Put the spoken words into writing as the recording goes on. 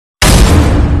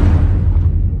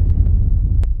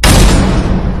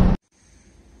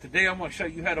Today I'm going to show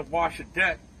you how to wash a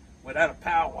deck without a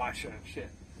power washer and shit.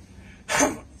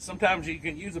 Sometimes you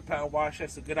can use a power wash.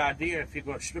 That's a good idea if you're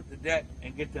going to strip the deck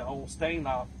and get the old stain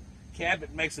off.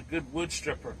 Cabot makes a good wood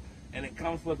stripper, and it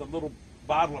comes with a little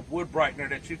bottle of wood brightener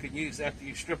that you can use after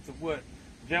you strip the wood.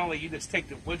 Generally, you just take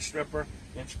the wood stripper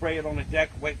and spray it on the deck,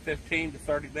 wait 15 to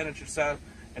 30 minutes or so,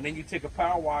 and then you take a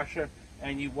power washer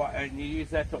and you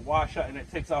use that to wash out, and it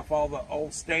takes off all the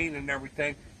old stain and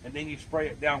everything, and then you spray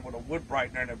it down with a wood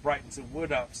brightener, and it brightens the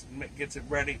wood up and it gets it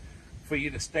ready for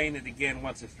you to stain it again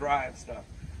once it's dry and stuff.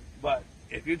 But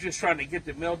if you're just trying to get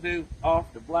the mildew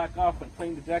off, the black off, and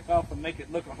clean the deck off and make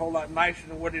it look a whole lot nicer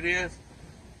than what it is,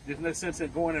 there's no sense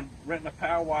in going and renting a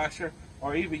power washer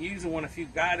or even using one if you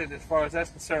got it, as far as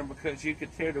that's concerned, because you can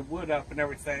tear the wood up and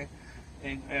everything.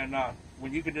 And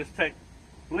when you can just take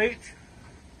bleach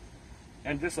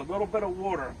and just a little bit of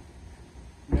water.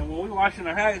 And when we wash in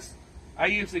our house, I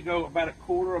usually go about a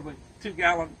quarter of a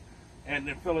 2-gallon and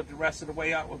then fill it the rest of the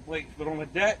way out with bleach. But on the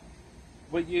deck,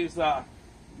 we use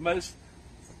most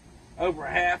over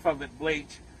half of it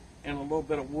bleach and a little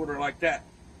bit of water like that.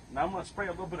 Now I'm going to spray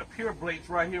a little bit of pure bleach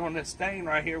right here on this stain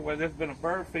right here where there's been a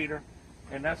bird feeder,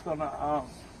 and that's going to,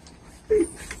 and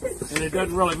it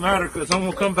doesn't really matter because I'm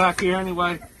going to come back here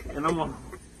anyway and I'm going to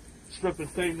strip and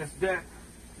stain this deck.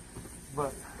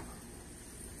 But,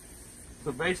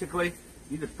 so basically,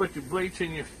 you just put your bleach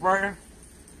in your sprayer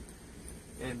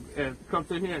and come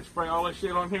through here and spray all this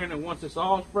shit on here, and then once it's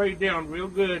all sprayed down real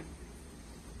good,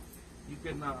 you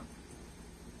can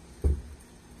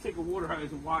take a water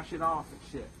hose and wash it off and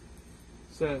shit.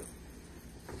 So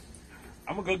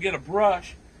I'm gonna go get a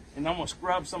brush and I'm gonna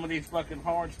scrub some of these fucking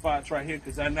hard spots right here,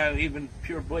 because I know even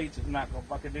pure bleach is not gonna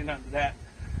fucking do nothing to that.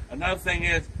 Another thing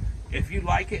is, if you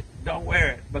like it, don't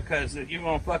wear it, because you're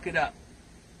gonna fuck it up.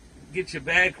 Get your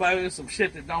bad clothes, some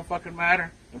shit that don't fucking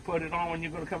matter, and put it on when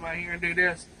you're gonna come out here and do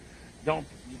this. Don't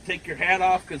take your hat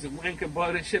off, because the wind can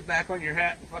blow this shit back on your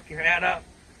hat and fuck your hat up.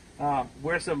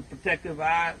 Wear some protective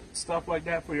eye stuff like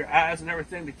that for your eyes and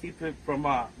everything to keep it from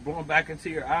blowing back into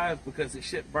your eyes, because the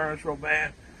shit burns real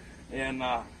bad. And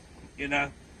you know,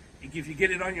 if you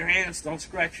get it on your hands, don't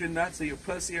scratch your nuts or your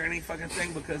pussy or any fucking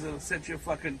thing, because it'll set your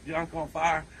fucking junk on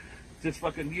fire. Just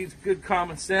fucking use good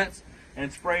common sense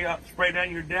and spray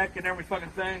down your deck and every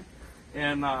fucking thing,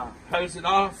 and hose it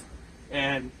off.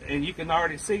 And you can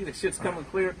already see the shit's coming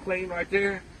clean right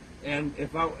there. And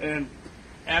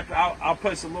after I'll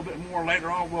post a little bit more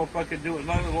later on. We'll fucking do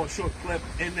another little short clip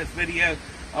in this video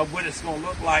of what it's gonna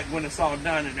look like when it's all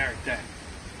done and everything.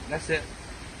 That's it.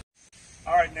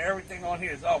 All right, now everything on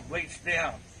here is all bleached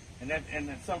down, and then in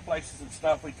some places and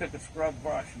stuff we took a scrub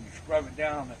brush and you scrub it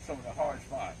down at some of the hard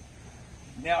spots.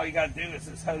 Now all you gotta do is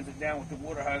just hose it down with the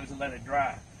water hose and let it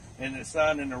dry. And the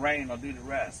sun and the rain will do the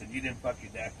rest, and you didn't fuck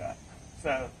your deck up.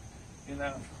 So, you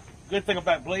know, good thing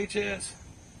about bleach is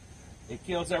it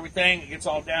kills everything. It gets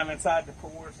all down inside the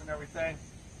pores and everything.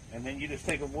 And then you just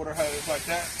take a water hose like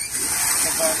that,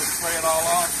 sometimes and spray it all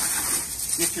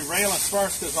off. Get your railings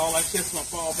first, because all that shit's going to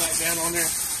fall back down on there.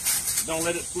 Don't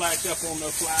let it splash up on no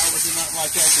flowers or nothing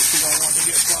like that, because you don't want it to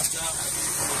get fucked up.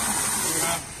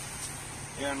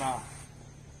 You know?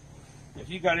 And if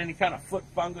you got any kind of foot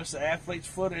fungus, or athlete's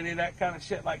foot, any of that kind of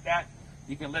shit like that,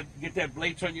 you can get that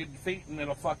bleach on your feet and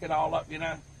it'll fuck it all up, you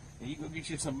know? And you go get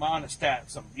you some monostat,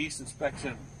 some yeast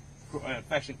infection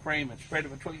cream, and spread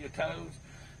it between your toes,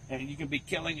 and you can be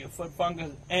killing your foot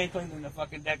fungus and cleaning the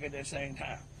fucking deck at the same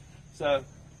time. So,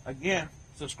 again,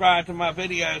 subscribe to my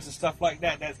videos and stuff like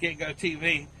that. That's Get Go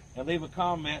TV, and leave a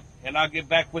comment, and I'll get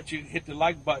back with you. Hit the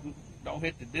like button. Don't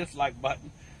hit the dislike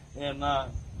button. And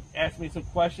ask me some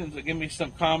questions or give me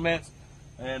some comments,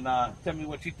 and tell me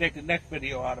what you think the next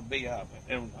video ought to be of.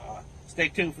 And stay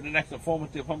tuned for the next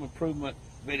informative home improvement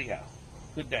video.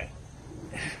 Good day.